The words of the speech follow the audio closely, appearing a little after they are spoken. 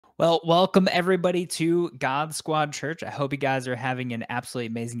Well, welcome everybody to God Squad Church. I hope you guys are having an absolutely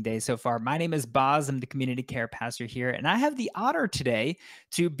amazing day so far. My name is Boz. I'm the community care pastor here, and I have the honor today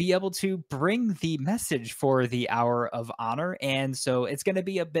to be able to bring the message for the hour of honor. And so it's going to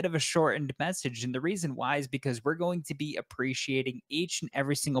be a bit of a shortened message. And the reason why is because we're going to be appreciating each and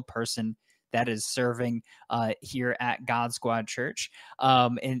every single person that is serving here at God Squad Church.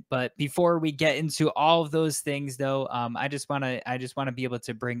 But before we get into all of those things, though, I just want to be able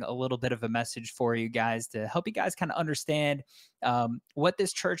to bring a little bit of a message for you guys to help you guys kind of understand what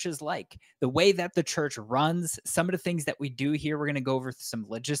this church is like, the way that the church runs, some of the things that we do here. We're going to go over some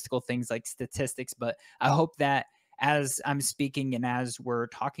logistical things like statistics, but I hope that as I'm speaking and as we're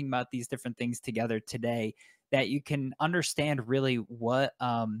talking about these different things together today, that you can understand really what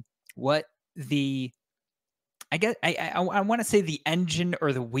the I guess I want to say the engine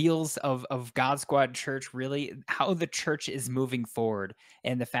or the wheels of God Squad Church, really how the church is moving forward,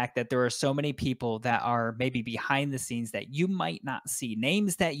 and the fact that there are so many people that are maybe behind the scenes that you might not see,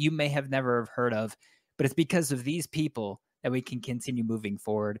 names that you may have never have heard of, but it's because of these people that we can continue moving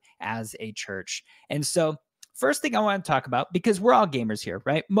forward as a church. And so first thing I want to talk about, because we're all gamers here,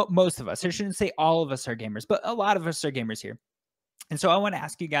 right? Most of us, I shouldn't say all of us are gamers, but a lot of us are gamers here. And so I want to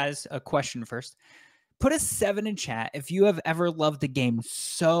ask you guys a question first. Put a 7 in chat if you have ever loved the game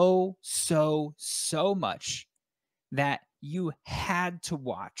so much that you had to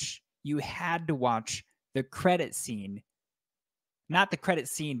watch the credit scene, not the credit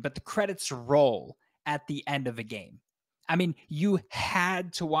scene, but the credits roll at the end of a game. I mean, you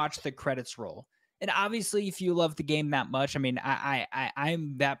had to watch the credits roll. And obviously, if you love the game that much, I mean,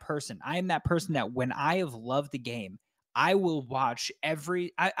 I'm that person. I am that person that when I have loved the game, I will watch I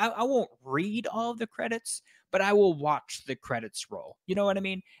won't read all of the credits, but I will watch the credits roll. You know what I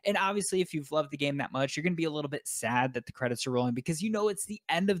mean? And obviously, if you've loved the game that much, you're going to be a little bit sad that the credits are rolling because you know it's the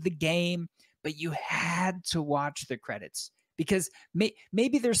end of the game, but you had to watch the credits because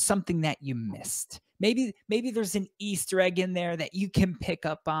maybe there's something that you missed. Maybe there's an Easter egg in there that you can pick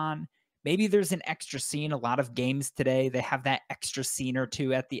up on. Maybe there's an extra scene. A lot of games today, they have that extra scene or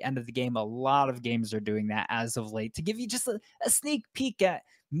two at the end of the game. A lot of games are doing that as of late to give you just a sneak peek at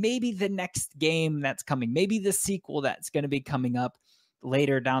maybe the next game that's coming, maybe the sequel that's going to be coming up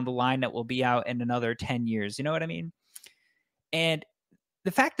later down the line that will be out in another 10 years. You know what I mean? And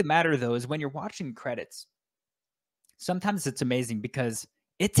the fact of the matter, though, is when you're watching credits, sometimes it's amazing because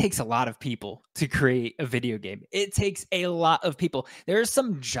it takes a lot of people to create a video game. It takes a lot of people. There are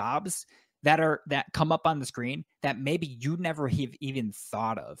some jobs that come up on the screen that maybe you never have even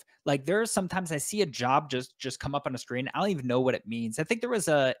thought of. Like there are sometimes I see a job just come up on a screen. I don't even know what it means. I think there was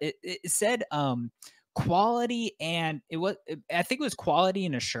it said quality and I think it was quality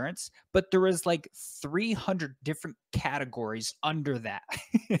and assurance, but there was like 300 different categories under that.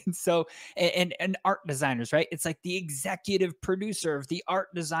 And so and art designers, right? It's like the executive producer of the art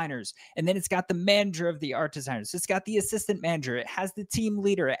designers, and then it's got the manager of the art designers, it's got the assistant manager, it has the team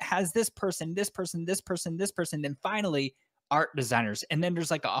leader, it has this person, then finally art designers, and then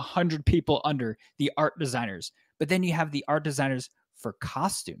there's like 100 people under the art designers. But then you have the art designers for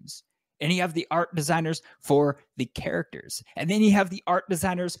costumes, and you have the art designers for the characters, and then you have the art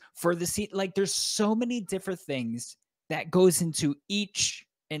designers for the seat. Like there's so many different things that goes into each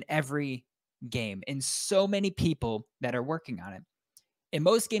and every game, and so many people that are working on it. In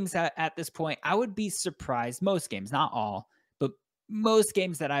most games at this point, I would be surprised, most games, not all, but most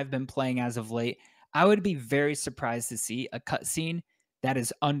games that I've been playing as of late, I would be very surprised to see a cutscene that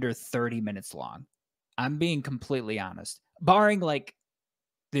is under 30 minutes long. I'm being completely honest. Barring like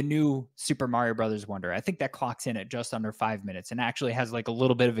the new Super Mario Brothers Wonder. I think that clocks in at just under 5 minutes and actually has like a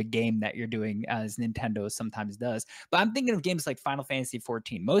little bit of a game that you're doing as Nintendo sometimes does. But I'm thinking of games like Final Fantasy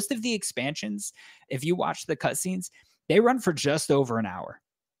 14. Most of the expansions, if you watch the cutscenes, they run for just over an hour.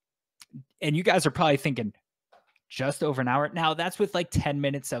 And you guys are probably thinking, just over an hour? Now, that's with like 10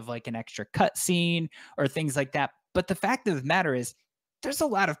 minutes of like an extra cutscene or things like that. But the fact of the matter is, there's a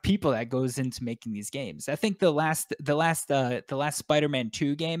lot of people that goes into making these games. I think the last Spider-Man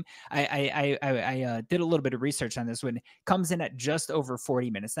 2 game, I did a little bit of research on this one. It comes in at just over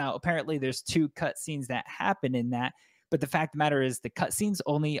 40 minutes. Now, apparently, there's 2 cutscenes that happen in that, but the fact of the matter is, the cutscenes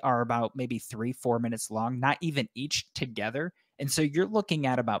only are about maybe 3-4 minutes long, not even each together. And so you're looking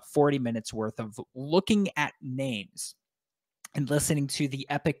at about 40 minutes worth of looking at names and listening to the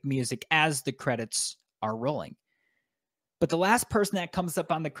epic music as the credits are rolling. But the last person that comes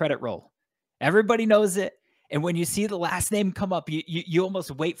up on the credit roll, everybody knows it. And when you see the last name come up, you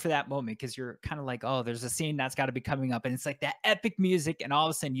almost wait for that moment because you're kind of like, oh, there's a scene that's got to be coming up. And it's like that epic music. And all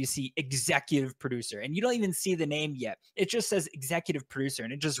of a sudden you see executive producer and you don't even see the name yet. It just says executive producer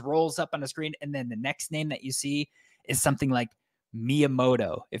and it just rolls up on the screen. And then the next name that you see is something like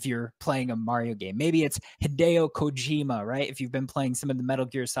Miyamoto if you're playing a Mario game. Maybe it's Hideo Kojima, right? If you've been playing some of the Metal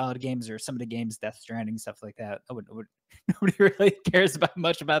Gear Solid games or some of the games, Death Stranding, stuff like that. Nobody really cares about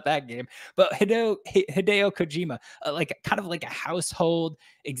much about that game. But Hideo Kojima, like kind of like a household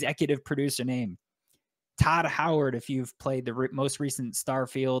executive producer name. Todd Howard, if you've played the most recent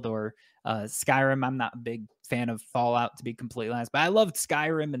Starfield or Skyrim. I'm not a big fan of Fallout, to be completely honest, but I loved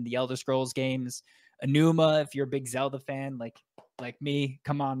Skyrim and the Elder Scrolls games. Enuma, if you're a big Zelda fan, like me,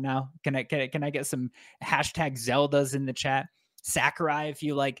 come on now. Can I get some hashtag Zeldas in the chat? Sakurai, if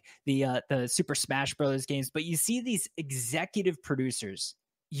you like the Super Smash Brothers games. But you see these executive producers,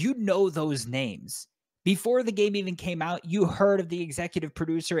 you know those names. Before the game even came out, you heard of the executive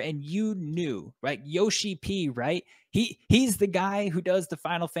producer and you knew, right? Yoshi P, right? He's the guy who does the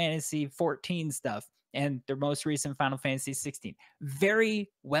Final Fantasy 14 stuff and their most recent Final Fantasy 16. Very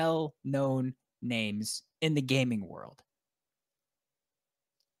well-known names in the gaming world.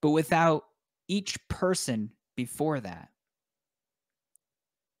 But without each person before that,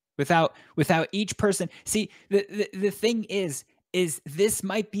 without each person, see, the thing is this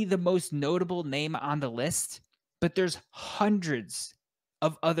might be the most notable name on the list, but there's hundreds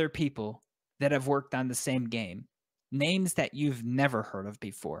of other people that have worked on the same game, names that you've never heard of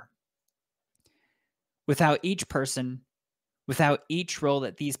before. Without each person, without each role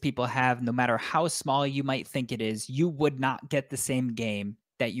that these people have, no matter how small you might think it is, you would not get the same game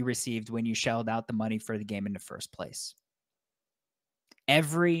that you received when you shelled out the money for the game in the first place.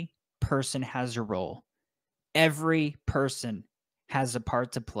 Every person has a role. Every person has a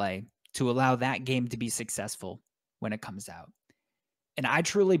part to play to allow that game to be successful when it comes out. And I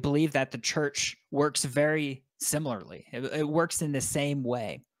truly believe that the church works very similarly. It works in the same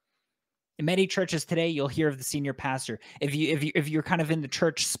way. In many churches today, you'll hear of the senior pastor. If you're kind of in the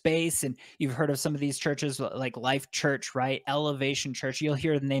church space and you've heard of some of these churches like Life Church, right? Elevation Church, you'll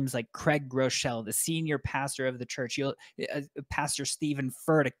hear the names like Craig Groeschel, the senior pastor of the church. Pastor Stephen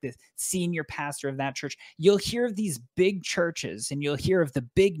Furtick, the senior pastor of that church. You'll hear of these big churches and you'll hear of the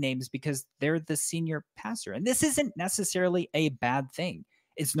big names because they're the senior pastor. And this isn't necessarily a bad thing.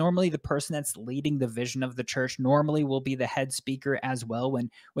 It's normally the person that's leading the vision of the church normally will be the head speaker as well when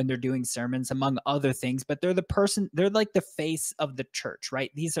they're doing sermons, among other things, but they're like the face of the church,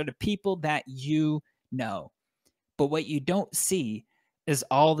 right? These are the people that you know. But what you don't see is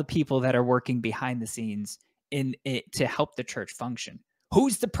all the people that are working behind the scenes in it to help the church function.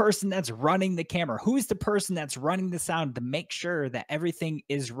 Who's the person that's running the camera? Who's the person that's running the sound to make sure that everything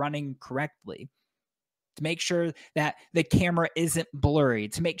is running correctly? To make sure that the camera isn't blurry,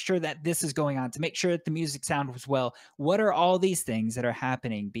 to make sure that this is going on, to make sure that the music sounds well. What are all these things that are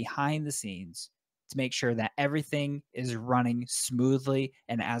happening behind the scenes to make sure that everything is running smoothly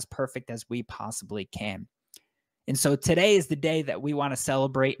and as perfect as we possibly can? And so today is the day that we want to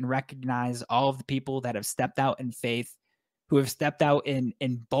celebrate and recognize all of the people that have stepped out in faith, who have stepped out in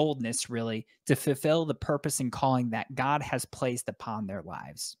boldness, really, to fulfill the purpose and calling that God has placed upon their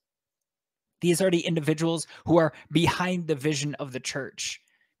lives. These are the individuals who are behind the vision of the church,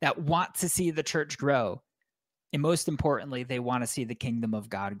 that want to see the church grow. And most importantly, they want to see the kingdom of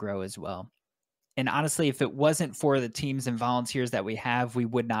God grow as well. And honestly, if it wasn't for the teams and volunteers that we have, we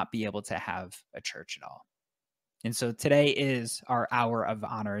would not be able to have a church at all. And so today is our hour of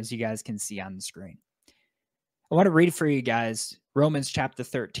honor, as you guys can see on the screen. I want to read for you guys Romans chapter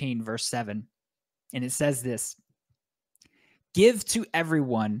 13, verse 7. And it says this: "Give to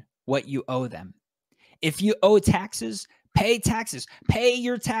everyone what you owe them. If you owe taxes, pay taxes. Pay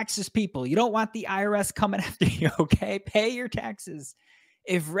your taxes, people. You don't want the IRS coming after you, okay? Pay your taxes.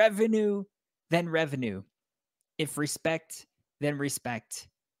 If revenue, then revenue. If respect, then respect.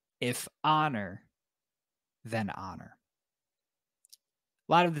 If honor, then honor."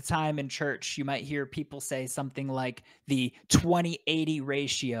 A lot of the time in church, you might hear people say something like the 20-80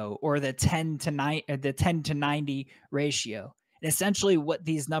 ratio or the 10 to 90 ratio. And essentially what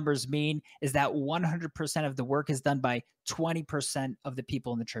these numbers mean is that 100% of the work is done by 20% of the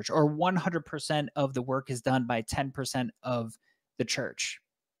people in the church, or 100% of the work is done by 10% of the church.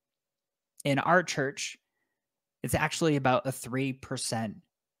 In our church, it's actually about a 3%.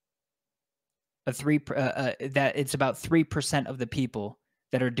 That it's about 3% of the people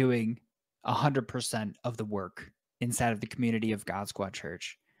that are doing 100% of the work inside of the community of God Squad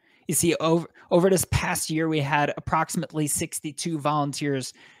Church. You see, over this past year, we had approximately 62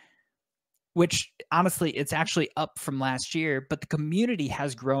 volunteers which honestly, it's actually up from last year, but the community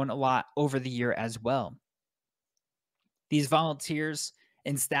has grown a lot over the year as well. These volunteers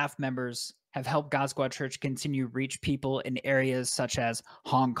and staff members have helped God Squad Church continue to reach people in areas such as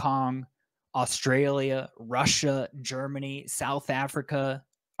Hong Kong, Australia, Russia, Germany, South Africa,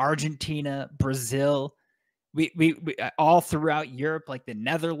 Argentina, Brazil. We all throughout Europe, like the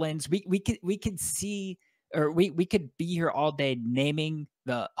Netherlands. We could see, or we could be here all day naming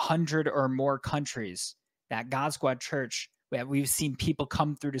the 100 or more countries that God Squad Church, we've seen people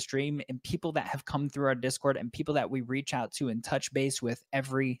come through the stream, and people that have come through our Discord, and people that we reach out to and touch base with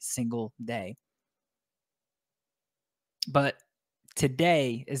every single day. But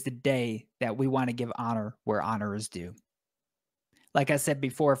today is the day that we want to give honor where honor is due. Like I said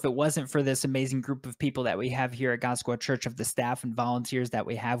before, if it wasn't for this amazing group of people that we have here at God Squad Church, of the staff and volunteers that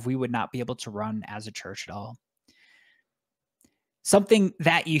we have, we would not be able to run as a church at all. Something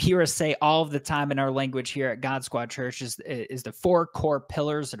that you hear us say all of the time in our language here at God Squad Church is the 4 core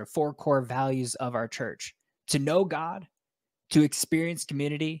pillars or the 4 core values of our church: to know God, to experience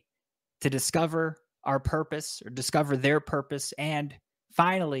community, to discover our purpose or discover their purpose, and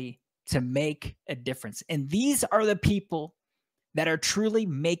finally, to make a difference. And these are the people that are truly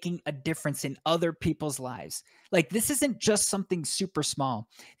making a difference in other people's lives. Like, this isn't just something super small.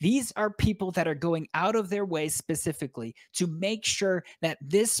 These are people that are going out of their way specifically to make sure that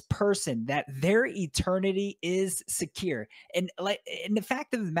this person, that their eternity is secure. And the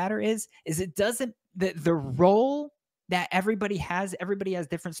fact of the matter is it doesn't, the role that everybody has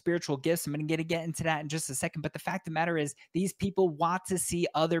different spiritual gifts. I'm going to get into that in just a second. But the fact of the matter is, these people want to see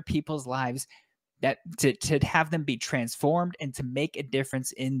other people's lives, that to have them be transformed and to make a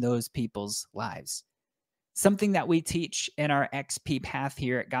difference in those people's lives. Something that we teach in our XP path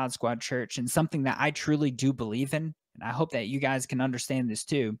here at God Squad Church, and something that I truly do believe in, and I hope that you guys can understand this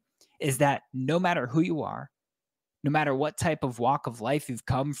too, is that no matter who you are, no matter what type of walk of life you've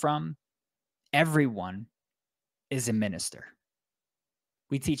come from, everyone is a minister.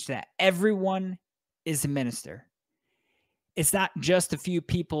 We teach that everyone is a minister. It's not just a few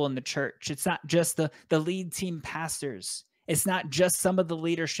people in the church. It's not just the lead team pastors. It's not just some of the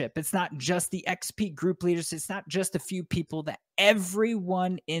leadership. It's not just the XP group leaders. It's not just a few people. That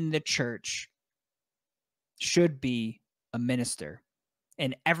everyone in the church should be a minister,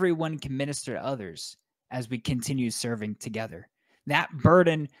 and everyone can minister to others as we continue serving together. That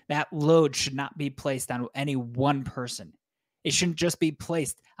burden, that load should not be placed on any one person. It shouldn't just be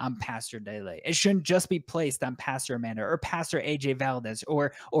placed on Pastor Dele. It shouldn't just be placed on Pastor Amanda or Pastor AJ Valdez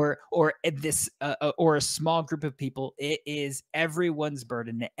or this or a small group of people. It is everyone's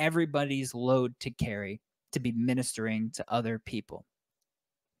burden, everybody's load to carry, to be ministering to other people.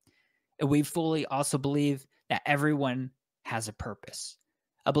 And we fully also believe that everyone has a purpose.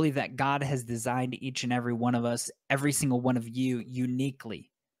 I believe that God has designed each and every one of us, every single one of you, uniquely,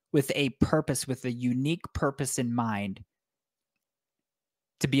 with a purpose, with a unique purpose in mind,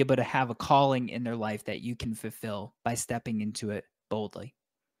 to be able to have a calling in their life that you can fulfill by stepping into it boldly.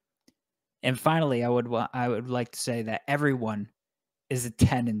 And finally, I would like to say that everyone is a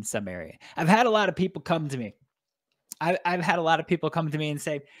 10 in some area. I've had a lot of people come to me. I've had a lot of people come to me and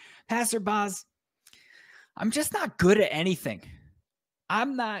say, Pastor Boz, I'm just not good at anything.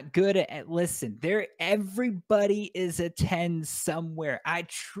 I'm not good at listen. Everybody is a 10 somewhere. I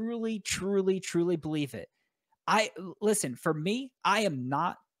truly, truly, truly believe it. Listen, for me, I do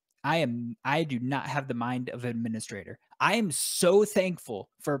not have the mind of an administrator. I am so thankful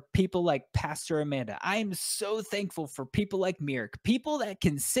for people like Pastor Amanda. I am so thankful for people like Mirk, people that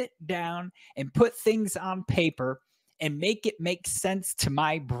can sit down and put things on paper and make it make sense to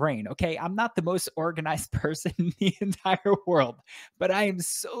my brain. Okay. I'm not the most organized person in the entire world, but I am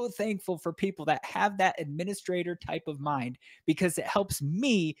so thankful for people that have that administrator type of mind, because it helps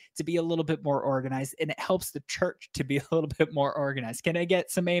me to be a little bit more organized, and it helps the church to be a little bit more organized. Can I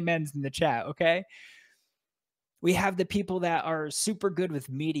get some amens in the chat? Okay. We have the people that are super good with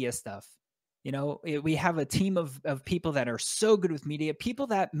media stuff. You know, we have a team of people that are so good with media, people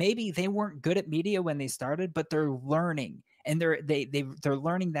that maybe they weren't good at media when they started, but they're learning, and they're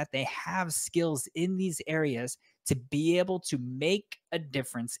learning that they have skills in these areas to be able to make a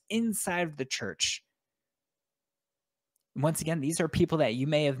difference inside of the church. Once again, these are people that you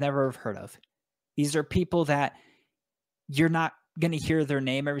may have never heard of. These are people that you're not going to hear their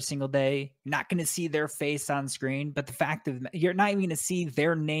name every single day. You're not going to see their face on screen, but the fact of you're not even going to see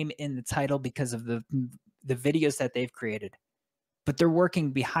their name in the title because of the videos that they've created. But they're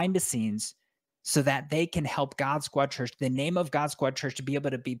working behind the scenes so that they can help God Squad Church, the name of God Squad Church, to be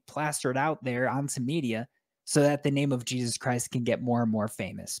able to be plastered out there on some media, so that the name of Jesus Christ can get more and more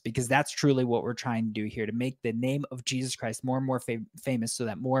famous, because that's truly what we're trying to do here, to make the name of Jesus Christ more and more famous so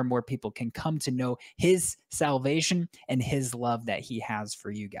that more and more people can come to know his salvation and his love that he has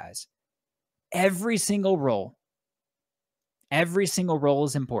for you guys. Every single role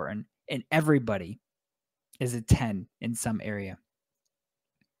is important, and everybody is a 10 in some area.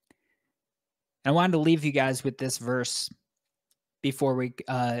 And I wanted to leave you guys with this verse before we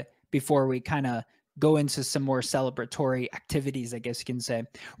kind of go into some more celebratory activities, I guess you can say.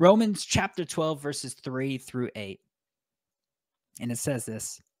 Romans chapter 12, verses 3 through 8. And it says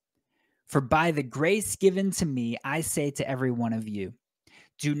this: "For by the grace given to me, I say to every one of you,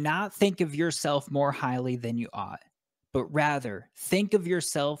 do not think of yourself more highly than you ought, but rather think of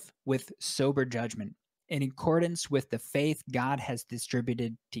yourself with sober judgment, in accordance with the faith God has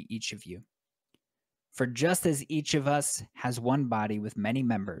distributed to each of you. For just as each of us has one body with many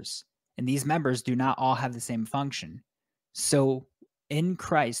members, and these members do not all have the same function, so in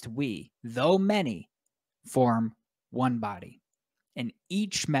Christ we, though many, form one body, and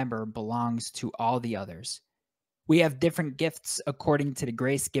each member belongs to all the others. We have different gifts according to the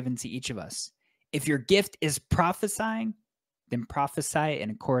grace given to each of us. If your gift is prophesying, then prophesy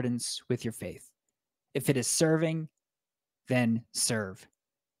in accordance with your faith. If it is serving, then serve.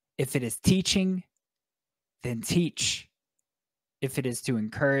 If it is teaching, then teach. If it is to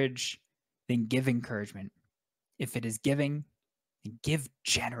encourage, then give encouragement. If it is giving, then give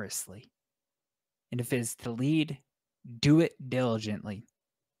generously. And if it is to lead, do it diligently.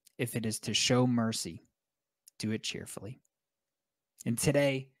 If it is to show mercy, do it cheerfully." And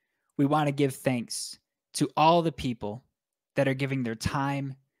today, we want to give thanks to all the people that are giving their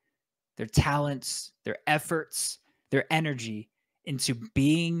time, their talents, their efforts, their energy into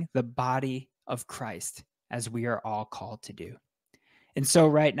being the body of Christ, as we are all called to do. And so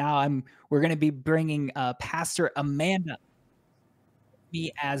right now, we're going to be bringing Pastor Amanda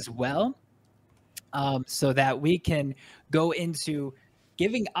me as well, so that we can go into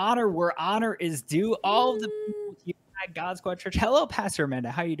giving honor where honor is due. All of the people here at God Squad Church. Hello, Pastor Amanda.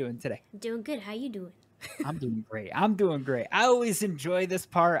 How are you doing today? Doing good. How you doing? I'm doing great. I always enjoy this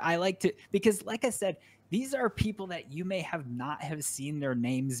part. I like to, because like I said, these are people that you may not have seen their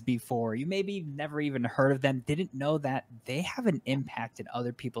names before. You maybe never even heard of them, didn't know that they have an impact in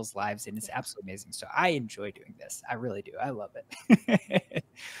other people's lives, and it's absolutely amazing. So I enjoy doing this. I really do. I love it.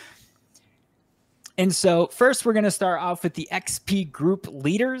 And so first, we're going to start off with the XP group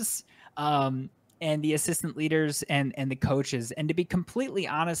leaders, and the assistant leaders and the coaches. And to be completely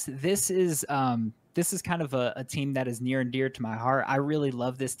honest, this is kind of a team that is near and dear to my heart. I really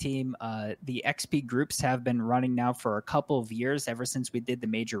love this team. The XP groups have been running now for a couple of years, ever since we did the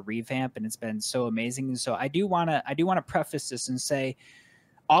major revamp, and it's been so amazing. And so I do want to preface this and say,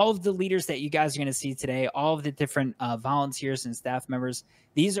 all of the leaders that you guys are going to see today, all of the different volunteers and staff members,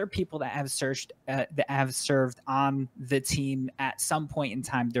 these are people that have served on the team at some point in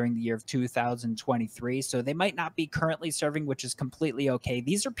time during the year of 2023. So they might not be currently serving, which is completely okay.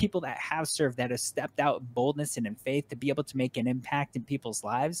 These are people that have served, that have stepped out in boldness and in faith to be able to make an impact in people's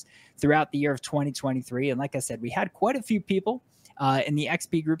lives throughout the year of 2023. And like I said, we had quite a few people. And the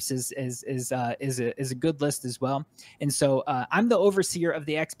XP groups is a good list as well. And so I'm the overseer of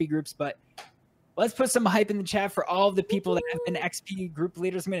the XP groups, but let's put some hype in the chat for all of the people that have been XP group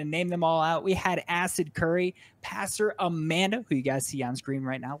leaders. I'm going to name them all out. We had Acid Curry, Pastor Amanda, who you guys see on screen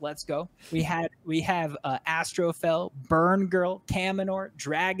right now. Let's go. We have Astrofell, Burn Girl, Kaminor,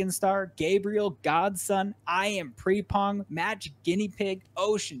 Dragonstar, Gabriel, Godson, I Am Prepong, Magic Guinea Pig,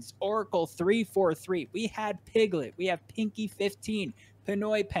 Oceans, Oracle 343. We had Piglet. We have Pinky 15,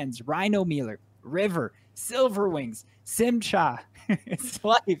 Pinoy Pens, Rhino Mealer, River, Silverwings, Simcha, it's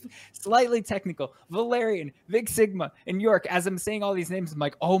life, Slightly Technical, Valerian, Vic Sigma, and York. As I'm saying all these names, I'm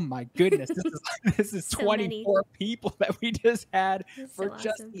like, oh my goodness, this is so 24 many people that we just had for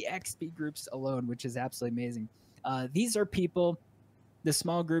just the XP groups alone, which is absolutely amazing. These are people, the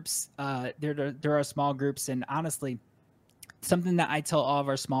small groups, there are small groups, and honestly, something that I tell all of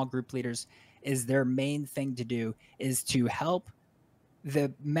our small group leaders is their main thing to do is to help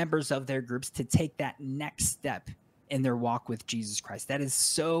the members of their groups to take that next step in their walk with Jesus Christ. That is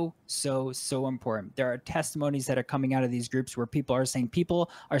so, so, so important. There are testimonies that are coming out of these groups where people are saying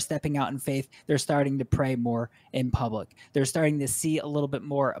people are stepping out in faith. They're starting to pray more in public. They're starting to see a little bit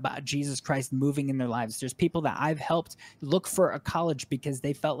more about Jesus Christ moving in their lives. There's people that I've helped look for a college because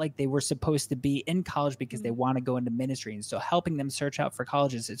they felt like they were supposed to be in college because they want to go into ministry. And so helping them search out for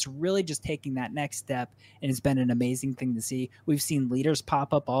colleges, it's really just taking that next step. And it's been an amazing thing to see. We've seen leaders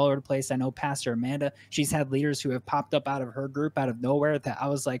pop up all over the place. I know Pastor Amanda, she's had leaders who have popped popped up out of her group out of nowhere that I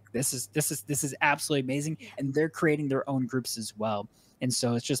was like, this is absolutely amazing. And they're creating their own groups as well. And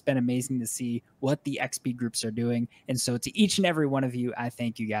so it's just been amazing to see what the XP groups are doing. And so to each and every one of you, I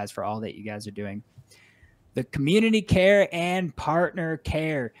thank you guys for all that you guys are doing. The community care and partner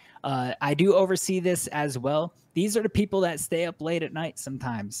care. I do oversee this as well. These are the people that stay up late at night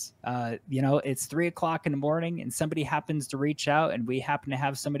sometimes. It's 3 o'clock in the morning and somebody happens to reach out, and we happen to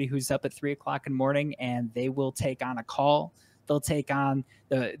have somebody who's up at 3 o'clock in the morning, and they will take on a call. They'll take on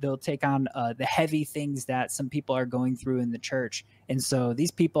the heavy things that some people are going through in the church. And so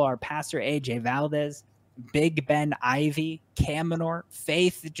these people are Pastor AJ Valdez, Big Ben Ivy, Caminor,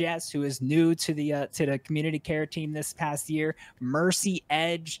 Faith Jess, who is new to the community care team this past year, Mercy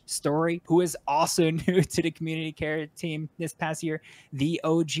Edge Story, who is also new to the community care team this past year, the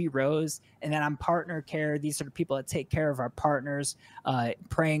OG Rose, and then I'm partner care. These are the people that take care of our partners,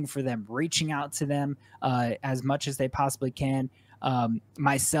 praying for them, reaching out to them as much as they possibly can.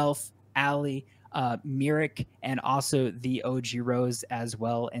 Myself, Allie, Mirik, and also the OG Rose as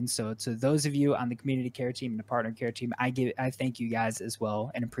well. And so to those of you on the community care team and the partner care team, I thank you guys as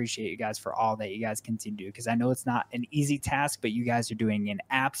well and appreciate you guys for all that you guys continue to do, because I know it's not an easy task, but you guys are doing an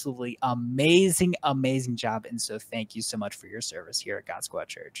absolutely amazing job. And so thank you so much for your service here at God Squad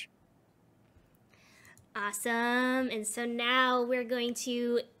Church. Awesome. And so now we're going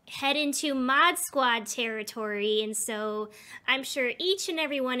to head into Mod Squad territory. And so I'm sure each and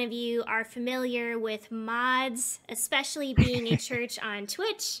every one of you are familiar with mods, especially being a church on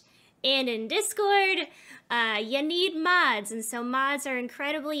Twitch and in Discord. You need mods. And so mods are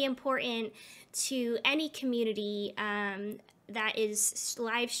incredibly important to any community that is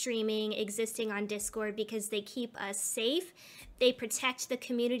live streaming, existing on Discord, because they keep us safe. They protect the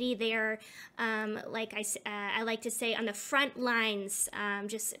community. They're, like I like to say, on the front lines,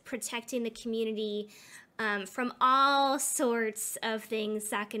 just protecting the community from all sorts of things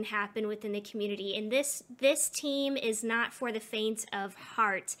that can happen within the community. And this team is not for the faint of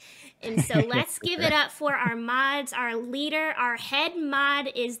heart. And so let's give it up for our mods. Our leader, our head mod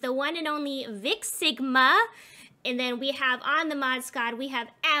is the one and only Vic Sigma. And then we have on the Mod Squad, we have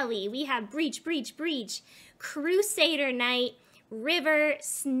Allie, we have Breach, Crusader Knight, River,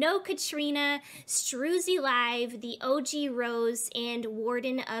 Snow Katrina, Struzy Live, the OG Rose, and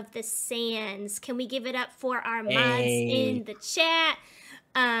Warden of the Sands. Can we give it up for our mods in the chat?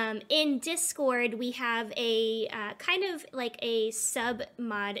 In Discord, we have a kind of like a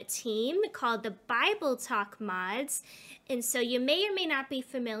sub-mod team called the Bible Talk Mods. And so you may or may not be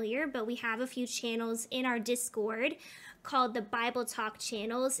familiar, but we have a few channels in our Discord called the Bible Talk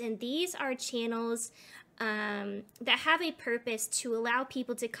channels. And these are channels that have a purpose to allow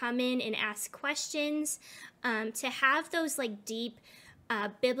people to come in and ask questions, to have those like deep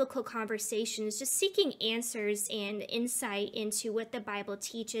biblical conversations, just seeking answers and insight into what the Bible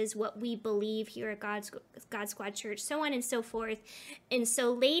teaches, what we believe here at God Squad Church, so on and so forth. And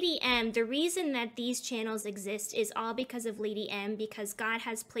so Lady M, the reason that these channels exist is all because of Lady M, because God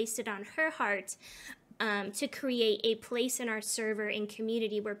has placed it on her heart to create a place in our server and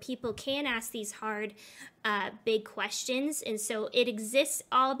community where people can ask these hard, big questions. And so it exists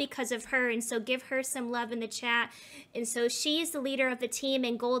all because of her. And so give her some love in the chat. And so she is the leader of the team,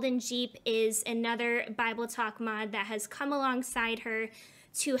 and Golden Jeep is another Bible Talk mod that has come alongside her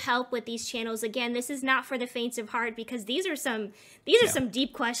to help with these channels. Again, this is not for the faint of heart, because these are some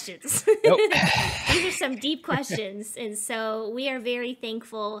deep questions. Nope. These are some deep questions. And so we are very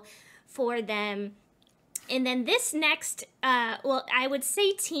thankful for them. And then this next, well, I would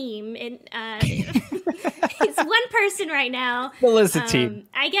say team, and it's one person right now. Well, it's a team.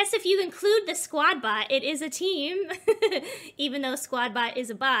 I guess if you include the squad bot, it is a team, even though squad bot is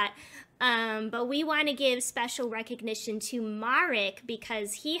a bot. But we want to give special recognition to Marek,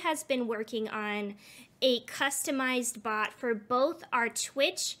 because he has been working on a customized bot for both our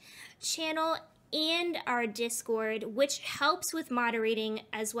Twitch channel and our Discord, which helps with moderating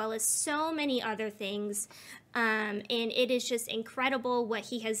as well as so many other things. And it is just incredible what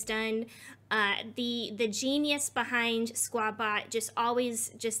he has done. The genius behind Squadbot just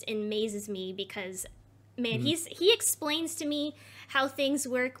always just amazes me, because man, he explains to me how things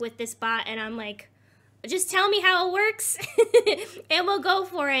work with this bot, and I'm like, just tell me how it works and we'll go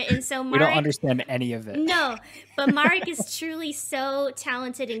for it. And so Marek, we don't understand any of it. No, but Marek is truly so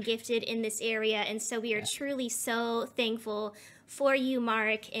talented and gifted in this area. And so we are truly so thankful for you,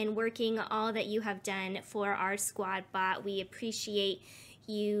 Marek, and working all that you have done for our squad bot. We appreciate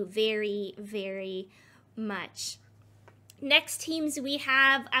you very, very much. Next teams we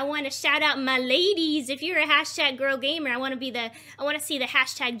have, I want to shout out my ladies. If you're a hashtag girl gamer, I want to see the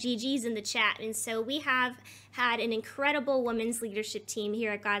hashtag GGs in the chat. And so we have had an incredible women's leadership team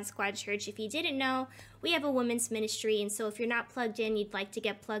here at God Squad Church. If you didn't know, we have a women's ministry. And so if you're not plugged in, you'd like to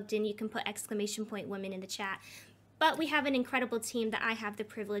get plugged in, you can put !women in the chat. But we have an incredible team that I have the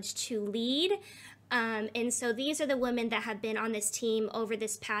privilege to lead. And so these are the women that have been on this team over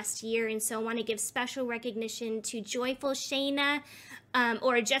this past year. And so I want to give special recognition to Joyful Shayna,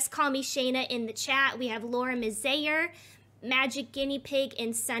 or just call me Shayna in the chat. We have Laura Mazayer, Magic Guinea Pig,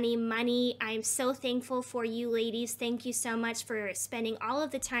 and Sunny Money. I'm so thankful for you ladies. Thank you so much for spending all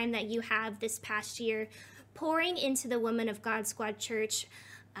of the time that you have this past year pouring into the Women of God Squad Church,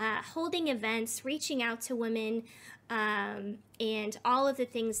 holding events, reaching out to women, and all of the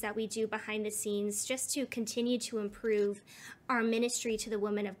things that we do behind the scenes just to continue to improve our ministry to the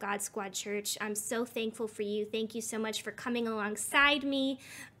Women of God Squad Church. I'm so thankful for you. Thank you so much for coming alongside me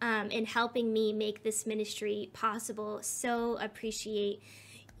and helping me make this ministry possible. So appreciate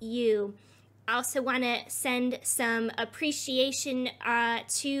you. I also want to send some appreciation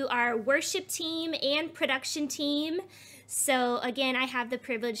to our worship team and production team. So again, I have the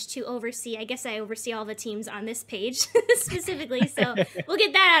privilege to oversee, I guess I oversee all the teams on this page specifically, so we'll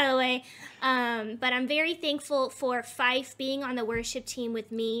get that out of the way. But I'm very thankful for Fife being on the worship team with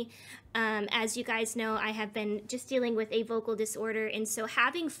me. As you guys know, I have been just dealing with a vocal disorder, and so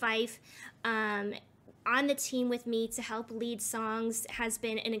having Fife on the team with me to help lead songs has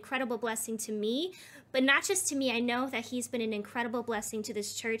been an incredible blessing to me. But not just to me, I know that he's been an incredible blessing to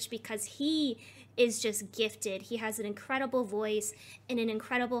this church because he is just gifted. He has an incredible voice and an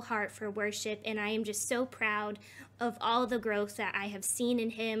incredible heart for worship, and I am just so proud of all the growth that I have seen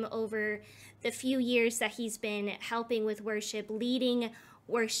in him over the few years that he's been helping with worship, leading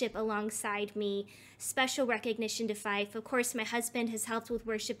worship alongside me. Special recognition to Fife. Of course, my husband has helped with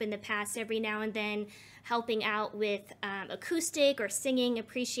worship in the past every now and then, helping out with acoustic or singing.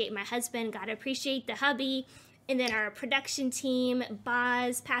 Appreciate my husband. Gotta appreciate the hubby. And then our production team,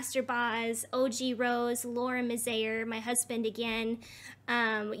 Boz, Pastor Boz, OG Rose, Laura Mazayer, my husband again.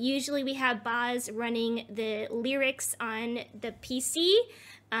 Usually we have Boz running the lyrics on the PC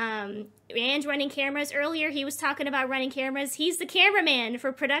and running cameras. Earlier he was talking about running cameras. He's the cameraman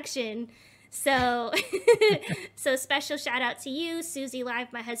for production. So, so special shout out to you. Susie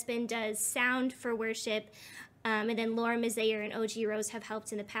Live, my husband, does sound for worship. And then Laura Mazayer and OG Rose have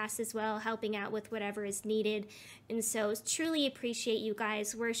helped in the past as well, helping out with whatever is needed. And so truly appreciate you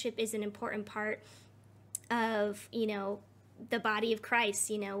guys. Worship is an important part of, the body of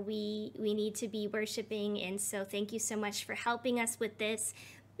Christ. We need to be worshiping. And so thank you so much for helping us with this,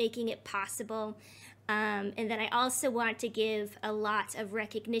 making it possible. And then I also want to give a lot of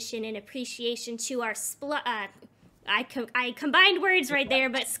recognition and appreciation to our I combined words right there,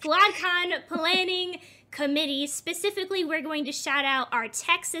 but SquadCon planning committee. Specifically, we're going to shout out our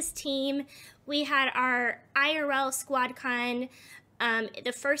Texas team. We had our IRL SquadCon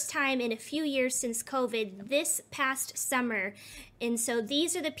the first time in a few years since COVID this past summer. And so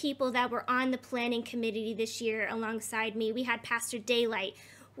these are the people that were on the planning committee this year alongside me. We had Pastor Daylight.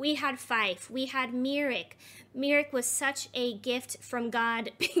 We had Fife. We had Myrick. Myrick was such a gift from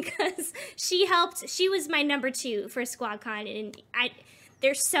God because she was my number 2 for SquadCon. And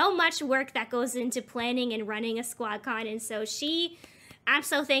there's so much work that goes into planning and running a SquadCon. And so I'm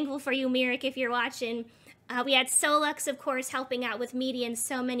so thankful for you, Myrick, if you're watching. We had Solux, of course, helping out with media and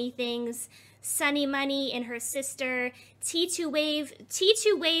so many things. Sunny Money and her sister. T2 Wave.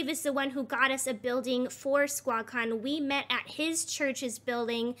 T2 Wave is the one who got us a building for SquadCon. We met at his church's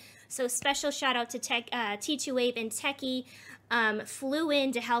building. So special shout out to T2 Wave and Techie. Flew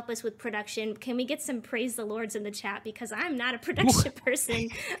in to help us with production. Can we get some praise the Lords in the chat? Because I'm not a production person,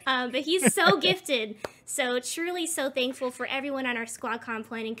 but he's so gifted. So truly so thankful for everyone on our SquadCon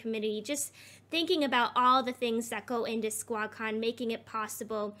planning committee. Just thinking about all the things that go into SquadCon, making it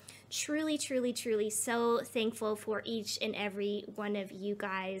possible. Truly, truly, truly so thankful for each and every one of you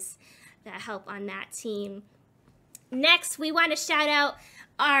guys that help on that team. Next, we want to shout out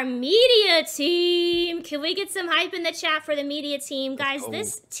our media team. Can we get some hype in the chat for the media team? Guys,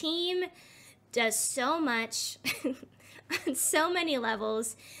 this team does so much on so many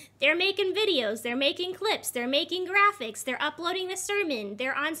levels. They're making videos, they're making clips, they're making graphics, they're uploading the sermon,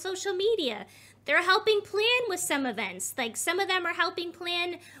 they're on social media. They're helping plan with some events. Like some of them are helping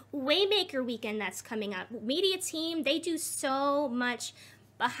plan Waymaker Weekend that's coming up. Media team, they do so much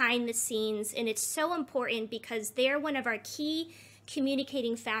behind the scenes, and it's so important because they're one of our key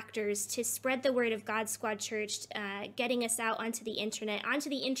communicating factors to spread the word of God Squad Church, getting us out onto the internet, onto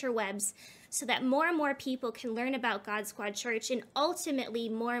the interwebs, so that more and more people can learn about God Squad Church, and ultimately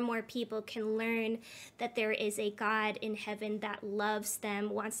more and more people can learn that there is a God in heaven that loves them,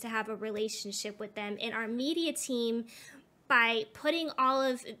 wants to have a relationship with them. And our media team, by putting all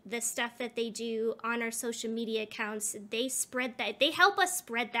of the stuff that they do on our social media accounts, they help us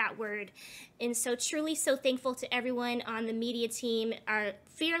spread that word. And so truly so thankful to everyone on the media team. Our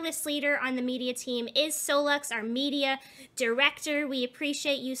fearless leader on the media team is Solux, our media director. We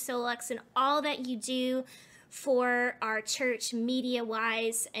appreciate you, Solux, and all that you do for our church media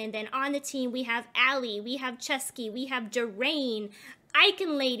wise. And then on the team, we have Allie, we have Chesky, we have Derain,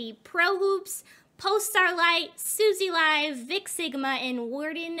 Icon Lady, Pro Hoops, Post Starlight, Susie Live, Vic Sigma, and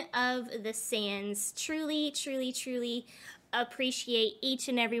Warden of the Sands. Truly, truly, truly appreciate each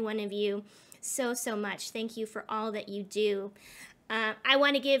and every one of you so, so much. Thank you for all that you do. I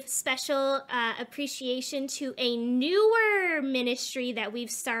want to give special appreciation to a newer ministry that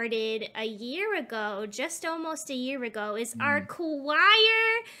we've started a year ago, just almost a year ago, is our choir.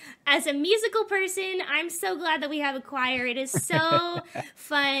 As a musical person, I'm so glad that we have a choir. It is so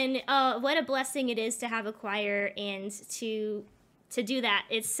fun. Oh, what a blessing it is to have a choir and to do that.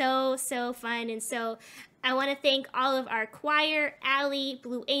 It's so, so fun. And so I want to thank all of our choir, Allie,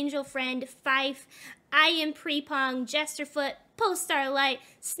 Blue Angel Friend, Fife, I Am Prepong, Jesterfoot, Post Starlight,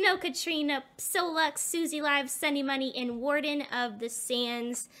 Snow Katrina, Solux, Susie Live, Sunny Money, and Warden of the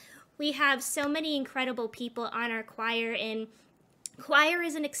Sands. We have so many incredible people on our choir, and choir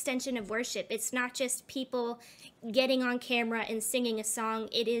is an extension of worship. It's not just people getting on camera and singing a song.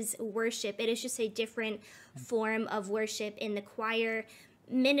 It is worship. It is just a different form of worship, and the choir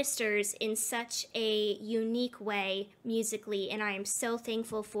ministers in such a unique way musically, and I am so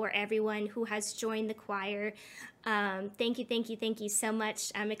thankful for everyone who has joined the choir. Thank you so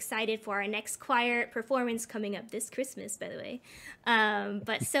much. I'm excited for our next choir performance coming up this Christmas, by the way.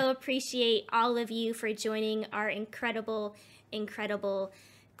 But so appreciate all of you for joining our incredible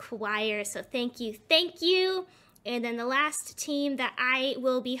choir. So thank you. And then the last team that I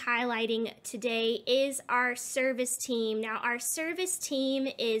will be highlighting today is our service team. Now, our service team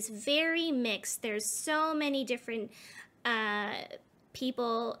is very mixed. There's so many different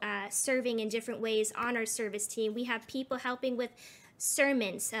people serving in different ways on our service team. We have people helping with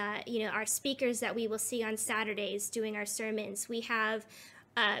sermons, our speakers that we will see on Saturdays doing our sermons. We have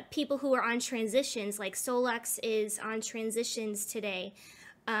people who are on transitions, like Solux is on transitions today.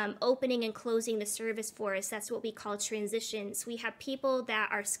 Opening and closing the service for us. That's what we call transitions. We have people that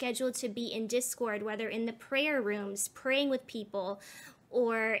are scheduled to be in Discord, whether in the prayer rooms, praying with people,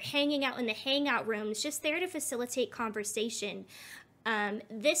 or hanging out in the hangout rooms, just there to facilitate conversation.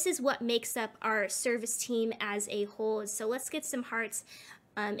 This is what makes up our service team as a whole. So let's get some hearts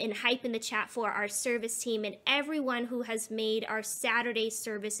and hype in the chat for our service team and everyone who has made our Saturday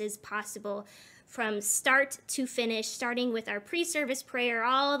services possible, from start to finish, starting with our pre-service prayer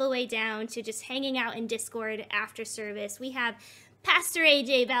all the way down to just hanging out in Discord after service. We have Pastor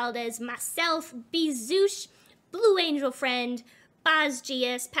AJ Valdez, myself, Bezoosh, Blue Angel Friend, Boz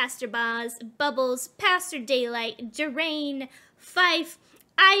GS, Pastor Boz, Bubbles, Pastor Daylight, Derain, Fife,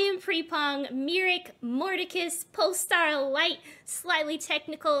 I Am Prepong, Myrick, Mordicus, Postar Light, Slightly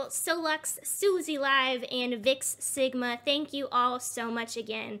Technical, Solux, Susie Live, and Vix Sigma. Thank you all so much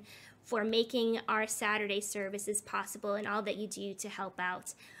again for making our Saturday services possible and all that you do to help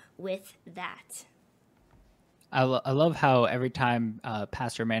out with that. I love how every time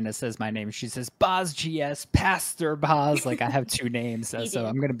Pastor Amanda says my name, she says Boz GS, Pastor Boz. Like I have two names, so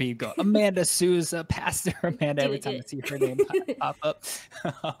I'm gonna be Amanda Souza, Pastor Amanda every time I see her name pop up.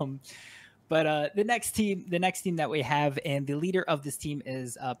 But the next team that we have, and the leader of this team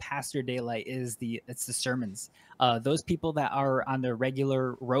is Pastor Daylight. It's the sermons. Those people that are on the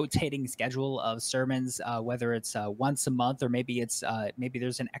regular rotating schedule of sermons, whether it's once a month or maybe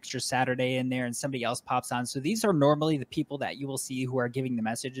there's an extra Saturday in there and somebody else pops on. So these are normally the people that you will see who are giving the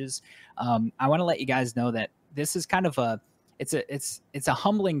messages. I want to let you guys know that this is kind of it's a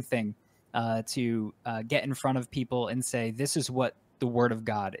humbling thing to get in front of people and say, this is what the word of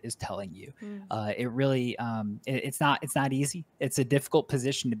God is telling you. It really, it's not easy. It's a difficult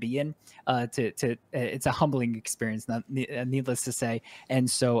position to be in. It's a humbling experience, needless to say. And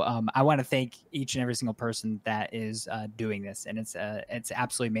so I want to thank each and every single person that is doing this, and it's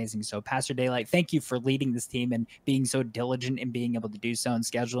absolutely amazing. So Pastor Daylight, thank you for leading this team and being so diligent in being able to do so and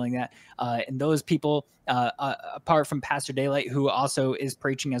scheduling that. And those people, apart from Pastor Daylight, who also is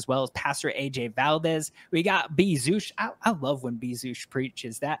preaching as well as Pastor AJ Valdez, we got Bezoosh. I love when Bezoosh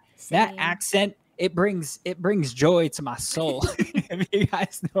preaches. That accent, it brings joy to my soul. If you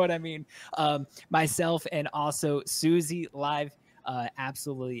guys know what I mean. Myself and also Susie Live.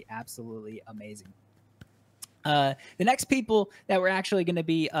 Absolutely, absolutely amazing. The next people that we're actually going to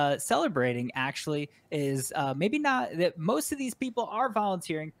be celebrating actually is maybe not that most of these people are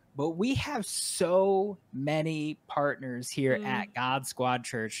volunteering, but we have so many partners here Mm. at God Squad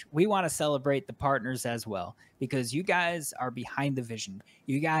Church. We want to celebrate the partners as well because you guys are behind the vision.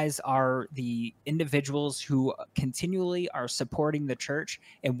 You guys are the individuals who continually are supporting the church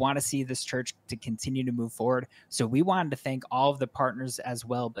and want to see this church to continue to move forward. So we wanted to thank all of the partners as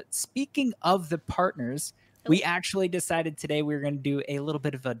well. But speaking of the partners, we Oh. actually decided today we were going to do a little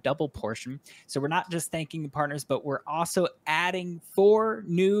bit of a double portion. So we're not just thanking the partners, but we're also adding 4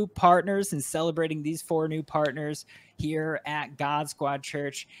 new partners and celebrating these 4 new partners here at God Squad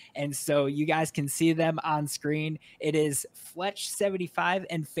Church. And so you guys can see them on screen. It is Fletch75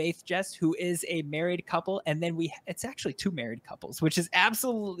 and Faith Jess, who is a married couple. And then it's actually 2 married couples, which is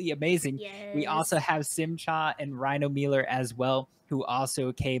absolutely amazing. Yes. We also have Simcha and Rhino Mealer as well, who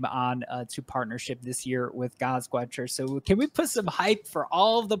also came on to partnership this year with God Squad Church. So can we put some hype for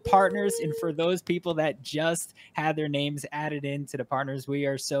all of the partners and for those people that just had their names added into the partners? We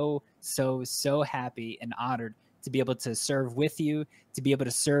are so, so, so happy and honored to be able to serve with you, to be able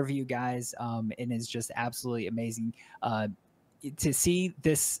to serve you guys. And it's just absolutely amazing to see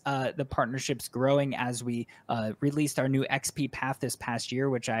this the partnerships growing as we released our new XP path this past year,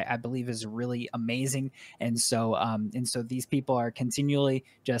 which I believe is really amazing. And so these people are continually,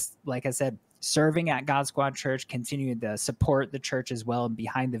 just like I said, serving at God Squad Church, continuing to support the church as well and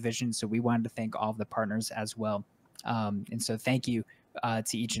behind the vision. So we wanted to thank all of the partners as well. And so thank you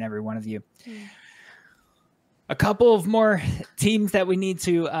to each and every one of you. A couple of more teams that we need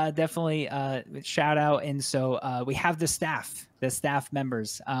to definitely shout out. And so we have the staff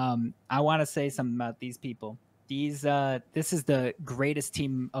members. I want to say something about these people. This is the greatest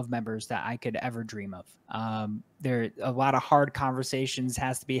team of members that I could ever dream of. There a lot of hard conversations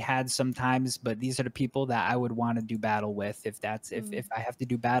has to be had sometimes, but these are the people that I would want to do battle with. If I have to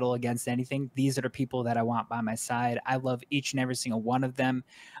do battle against anything, these are the people that I want by my side. I love each and every single one of them.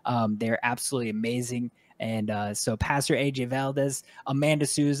 They're absolutely amazing. And so Pastor AJ Valdez, Amanda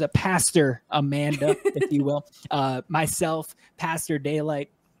Souza, Pastor Amanda, if you will, myself, Pastor Daylight,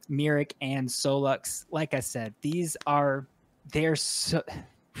 Myrick, and Solux. Like I said,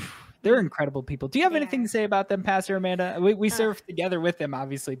 they're incredible people. Do you have anything to say about them, Pastor Amanda? We serve together with them,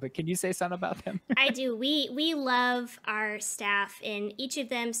 obviously, but can you say something about them? I do. We love our staff, and each of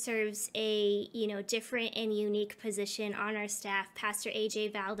them serves a different and unique position on our staff. Pastor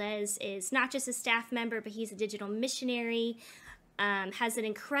AJ Valdez is not just a staff member, but he's a digital missionary. Has an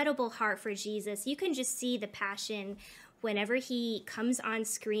incredible heart for Jesus. You can just see the passion whenever he comes on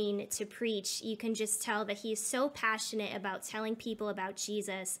screen to preach. You can just tell that he's so passionate about telling people about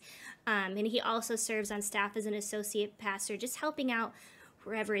Jesus. And he also serves on staff as an associate pastor, just helping out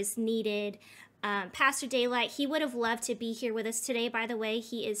wherever is needed. Pastor Daylight, he would have loved to be here with us today, by the way.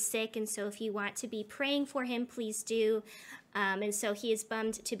 He is sick, and so if you want to be praying for him, please do. And so he is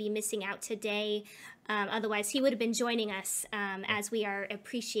bummed to be missing out today. Otherwise, he would have been joining us as we are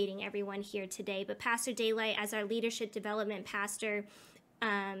appreciating everyone here today. But Pastor Daylight, as our leadership development pastor,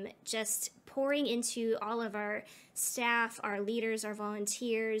 just pouring into all of our staff, our leaders, our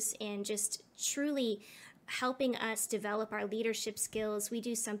volunteers, and just truly helping us develop our leadership skills. We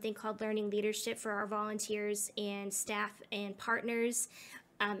do something called Learning Leadership for our volunteers and staff and partners.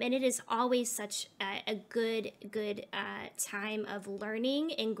 And it is always such a good time of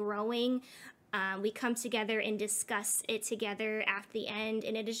learning and growing. We come together and discuss it together at the end,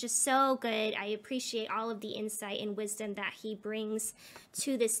 and it is just so good. I appreciate all of the insight and wisdom that he brings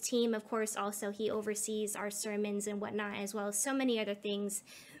to this team. Of course, also he oversees our sermons and whatnot, as well as so many other things.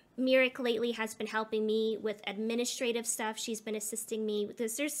 Myrick lately has been helping me with administrative stuff. She's been assisting me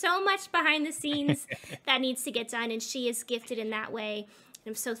because there's so much behind the scenes that needs to get done, and she is gifted in that way.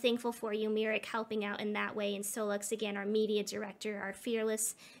 And I'm so thankful for you, Myrick, helping out in that way. And Solux, again, our media director, our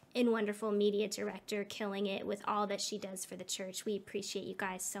fearless and wonderful media director, killing it with all that she does for the church. We appreciate you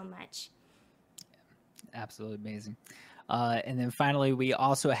guys so much. Absolutely amazing. And then finally, we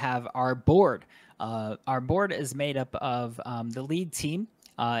also have our board. Our board is made up of the lead team,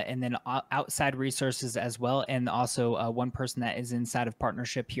 and then outside resources as well, and also one person that is inside of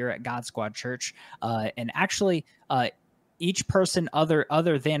partnership here at God Squad Church. And actually, each person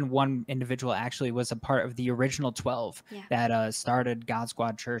other than one individual actually was a part of the original 12 that started God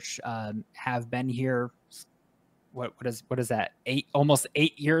Squad Church. Have been here. What is that? Almost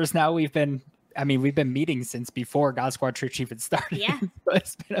 8 years now. We've been meeting since before God Squad Church even started. Yeah. So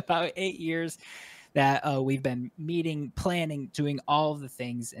it's been about 8 years. that we've been meeting, planning, doing all of the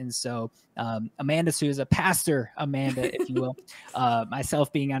things. And so Amanda Souza, Pastor Amanda, if you will,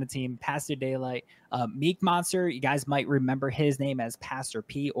 myself being on a team, Pastor Daylight, Meek Monster, you guys might remember his name as Pastor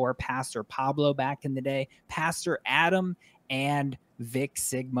P or Pastor Pablo back in the day, Pastor Adam, and Vic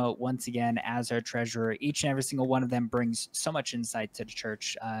Sigma once again as our treasurer. Each and every single one of them brings so much insight to the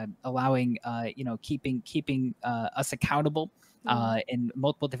church, allowing keeping us accountable in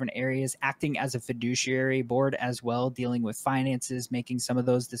multiple different areas, acting as a fiduciary board as well, dealing with finances, making some of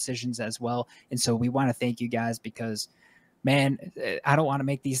those decisions as well. And so we want to thank you guys, because man, I don't want to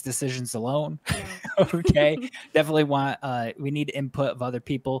make these decisions alone. Okay. Definitely we need input of other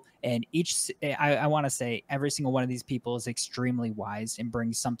people. And I want to say every single one of these people is extremely wise and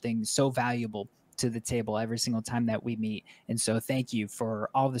brings something so valuable to the table every single time that we meet. And so thank you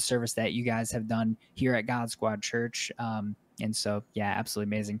for all the service that you guys have done here at God Squad Church. And so, yeah, absolutely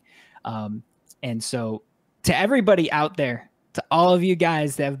amazing. And so to everybody out there, to all of you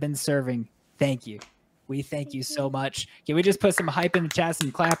guys that have been serving, thank you. We thank you so much. Can we just put some hype in the chat,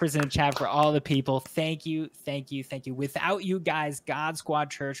 some clappers in the chat for all the people? Thank you, thank you, thank you. Without you guys, God Squad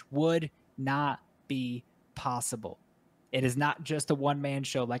Church would not be possible. It is not just a one-man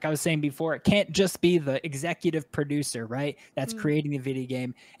show. Like I was saying before, it can't just be the executive producer, right, that's creating the video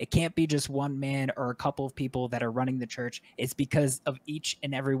game. It can't be just one man or a couple of people that are running the church. It's because of each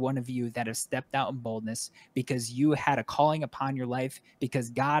and every one of you that have stepped out in boldness, because you had a calling upon your life, because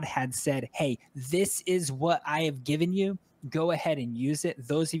God had said, hey, this is what I have given you. Go ahead and use it.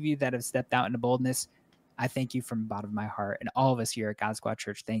 Those of you that have stepped out into boldness, I thank you from the bottom of my heart. And all of us here at God Squad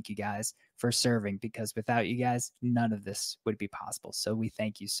Church, thank you guys for serving, because without you guys, none of this would be possible. So we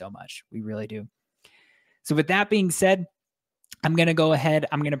thank you so much. We really do. So with that being said, I'm going to go ahead.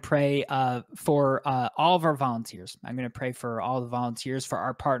 I'm going to pray for all of our volunteers. I'm going to pray for all the volunteers, for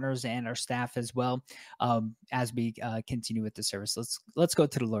our partners and our staff as well, as we continue with the service. Let's go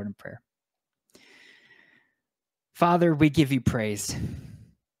to the Lord in prayer. Father, we give you praise.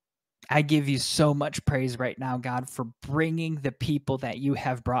 I give you so much praise right now, God, for bringing the people that you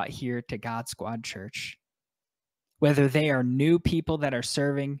have brought here to God Squad Church. Whether they are new people that are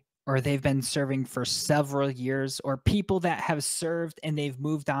serving, or they've been serving for several years, or people that have served and they've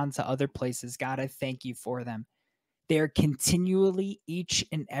moved on to other places, God, I thank you for them. They are continually, each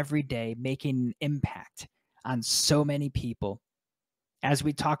and every day, making an impact on so many people. As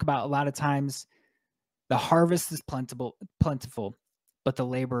we talk about a lot of times, the harvest is plentiful, but the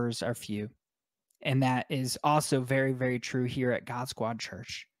laborers are few. And that is also very, very true here at God Squad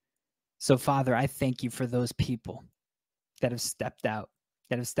Church. So, Father, I thank you for those people that have stepped out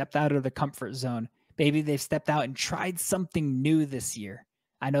of the comfort zone. Maybe they've stepped out and tried something new this year.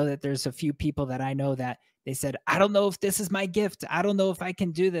 I know that there's a few people that I know that they said, I don't know if this is my gift. I don't know if I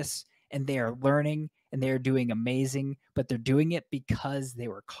can do this. And they are learning and they are doing amazing, but they're doing it because they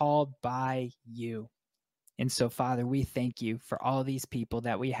were called by you. And so, Father, we thank you for all these people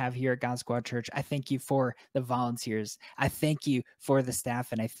that we have here at God Squad Church. I thank you for the volunteers. I thank you for the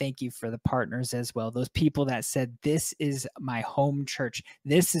staff, and I thank you for the partners as well. Those people that said, this is my home church.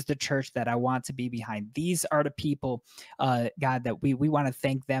 This is the church that I want to be behind. These are the people, God, that we want to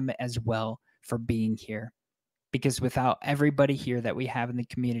thank them as well for being here. Because without everybody here that we have in the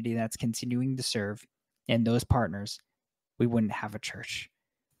community that's continuing to serve, and those partners, we wouldn't have a church.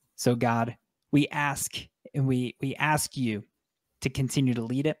 So, God, we ask and we ask you to continue to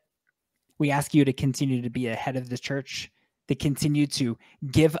lead it. We ask you to continue to be ahead of the church, to continue to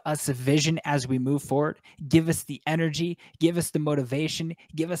give us a vision as we move forward. Give us the energy, give us the motivation,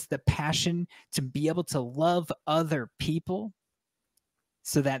 give us the passion to be able to love other people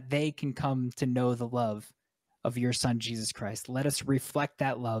so that they can come to know the love of your Son, Jesus Christ. Let us reflect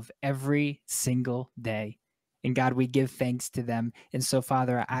that love every single day. And God, we give thanks to them. And so,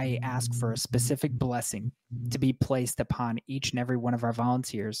 Father, I ask for a specific blessing to be placed upon each and every one of our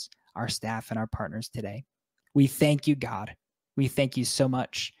volunteers, our staff, and our partners today. We thank you, God. We thank you so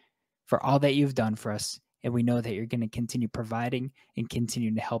much for all that you've done for us. And we know that you're going to continue providing and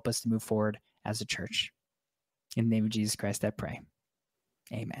continue to help us to move forward as a church. In the name of Jesus Christ, I pray.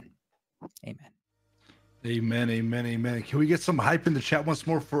 Amen. Amen. Amen, amen, amen. Can we get some hype in the chat once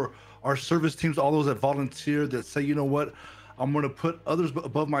more for our service teams, all those that volunteer, that say, you know what, I'm going to put others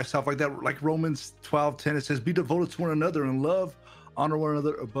above myself, like that, like Romans 12:10, it says, be devoted to one another and love, honor one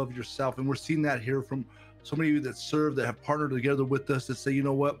another above yourself. And we're seeing that here from so many of you that serve, that have partnered together with us, that say, you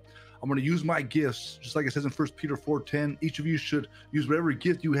know what, I'm going to use my gifts, just like it says in 1 Peter 4:10, each of you should use whatever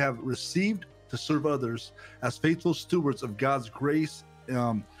gift you have received to serve others as faithful stewards of God's grace.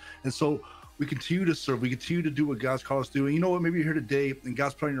 And so we continue to serve. We continue to do what God's called us to do. And you know what? Maybe you're here today and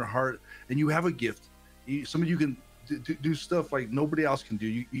God's put on your heart and you have a gift. Some of you can do stuff like nobody else can do.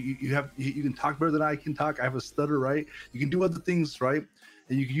 You can talk better than I can talk. I have a stutter, right? You can do other things, right?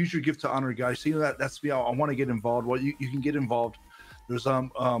 And you can use your gift to honor God. So, you know, that's me. I want to get involved. Well, you can get involved. There's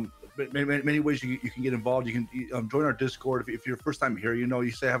many ways you can get involved. You can join our Discord. If you're first time here, you know, you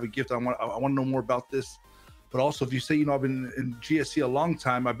say I have a gift. I want to know more about this. But also, if you say, you know, I've been in GSC a long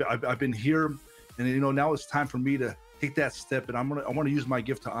time, I've been here, and you know, now it's time for me to take that step, and I want to use my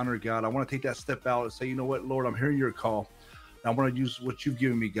gift to honor God. I want to take that step out and say, you know what, Lord, I'm hearing your call. And I want to use what you've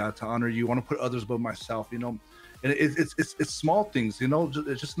given me, God, to honor you. I want to put others above myself, you know. And it's small things, you know,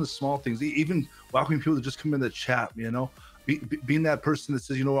 just in the small things. Even welcoming people to just come in the chat, you know, being that person that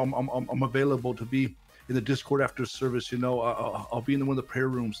says, you know, I'm available to be in the Discord after service, you know, I'll be in one of the prayer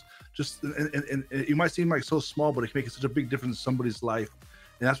rooms. Just and it might seem like so small, but it can make such a big difference in somebody's life.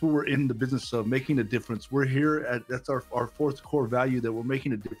 And that's what we're in the business of, making a difference. We're here that's our fourth core value, that we're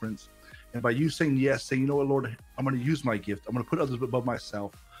making a difference. And by you saying yes, saying, you know what, Lord, I'm going to use my gift. I'm going to put others above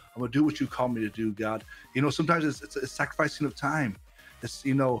myself. I'm going to do what you call me to do, God. You know, sometimes it's a sacrificing of time. It's,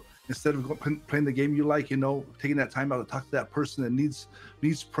 you know, instead of playing the game you like, you know, taking that time out to talk to that person that needs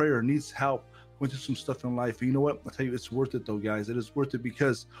prayer, needs help, went through some stuff in life. And you know what? I'll tell you, it's worth it though, guys. It is worth it,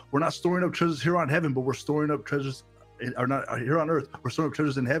 because we're not storing up treasures here on heaven, but we're storing up treasures not here on earth. We're storing up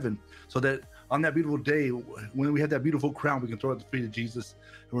treasures in heaven, so that on that beautiful day, when we have that beautiful crown, we can throw it at the feet of Jesus.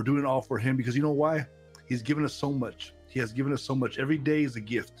 And we're doing it all for him, because you know why? He's given us so much. He has given us so much. Every day is a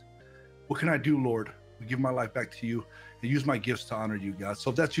gift. What can I do, Lord? I give my life back to you and use my gifts to honor you, God.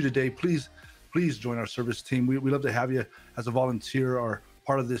 So if that's you today, please join our service team. We love to have you as a volunteer or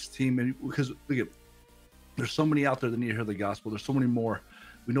part of this team. And because look, there's so many out there that need to hear the gospel. There's so many more.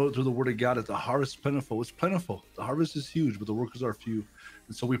 We know through the word of God that the harvest is plentiful. It's plentiful. The harvest is huge, but the workers are few.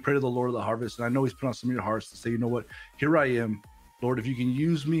 And so we pray to the Lord of the harvest. And I know he's put on some of your hearts to say, you know what? Here I am. Lord, if you can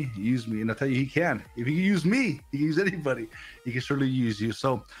use me, use me. And I tell you, he can. If he can use me, he can use anybody. He can surely use you.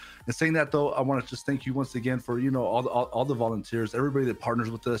 So in saying that, though, I want to just thank you once again for, you know, all the volunteers, everybody that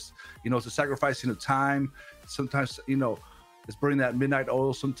partners with us. You know, it's a sacrificing of time. Sometimes, you know, it's burning that midnight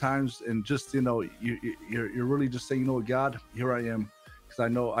oil sometimes. And just, you know, you're really just saying, you know what, God, here I am. Because I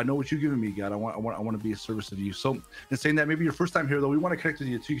know what you've given me, God. I want to be a service of you. So in saying that, maybe your first time here, though, we want to connect with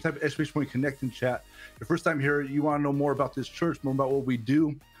you. So you can type _ connect in chat. Your first time here, you want to know more about this church, more about what we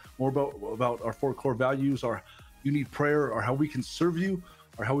do, more about our 4 core values, or you need prayer, or how we can serve you,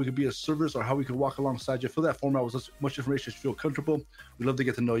 or how we can be a service, or how we can walk alongside you. Fill that form out with as much information as you feel comfortable. We'd love to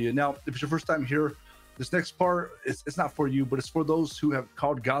get to know you. Now, if it's your first time here, this next part, it's not for you, but it's for those who have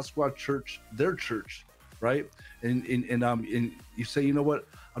called God Squad Church their church. Right. And you say, you know what,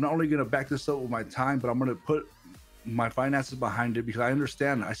 I'm not only going to back this up with my time, but I'm going to put my finances behind it, because I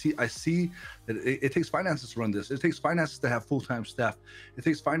understand. I see that it takes finances to run this. It takes finances to have full-time staff. It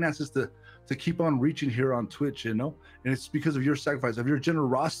takes finances to keep on reaching here on Twitch, you know, and it's because of your sacrifice, of your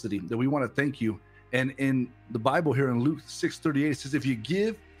generosity, that we want to thank you. And in the Bible here in Luke 6:38, it says, if you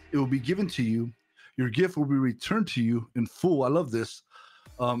give, it will be given to you. Your gift will be returned to you in full. I love this.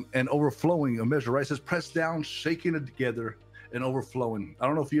 And overflowing a measure, right? It says pressed down, shaking it together, and overflowing. I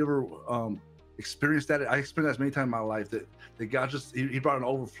don't know if you ever experienced that. I experienced that many times in my life, that God just, he brought an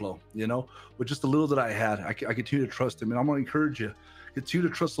overflow, you know, with just a little that I had. I continue to trust him. And I'm going to encourage you, continue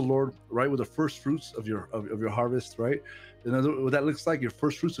to trust the Lord, right? With the first fruits of your harvest, right? And what that looks like, your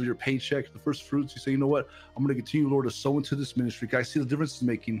first fruits of your paycheck, the first fruits, you say, you know what? I'm going to continue, Lord, to sow into this ministry. Guys, see the difference it's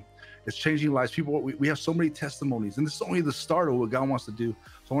making. It's changing lives. People, we have so many testimonies, and this is only the start of what God wants to do.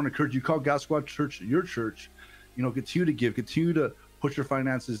 So I want to encourage you, call God Squad Church your church. You know, continue to give, continue to put your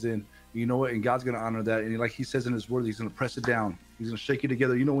finances in. You know what? And God's going to honor that. And like he says in his word, he's going to press it down. He's going to shake it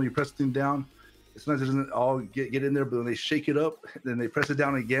together. You know, when you press things down, sometimes it doesn't all get in there, but when they shake it up, then they press it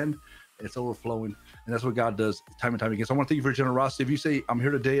down again, it's overflowing. And that's what God does time and time again. So I want to thank you for your generosity. If you say, I'm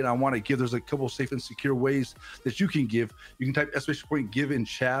here today and I want to give, there's a couple of safe and secure ways that you can give. You can type _ give in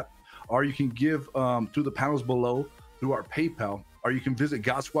chat, or you can give through the panels below through our PayPal, or you can visit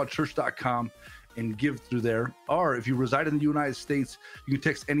godsquadchurch.com and give through there. Or if you reside in the United States, you can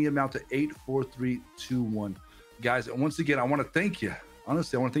text any amount to 84321. Guys, and once again, I want to thank you.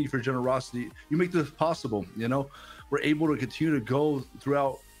 Honestly, I want to thank you for your generosity. You make this possible. You know, we're able to continue to go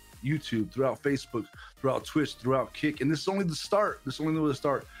throughout YouTube, throughout Facebook, throughout Twitch, throughout Kick. And this is only the start. This is only the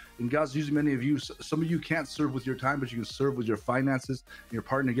start. And God's using many of you. Some of you can't serve with your time, but you can serve with your finances, and you're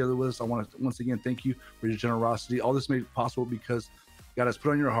partnering together with us. I want to once again thank you for your generosity. All this made possible because God has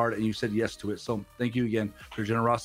put on your heart and you said yes to it. So thank you again for your generosity.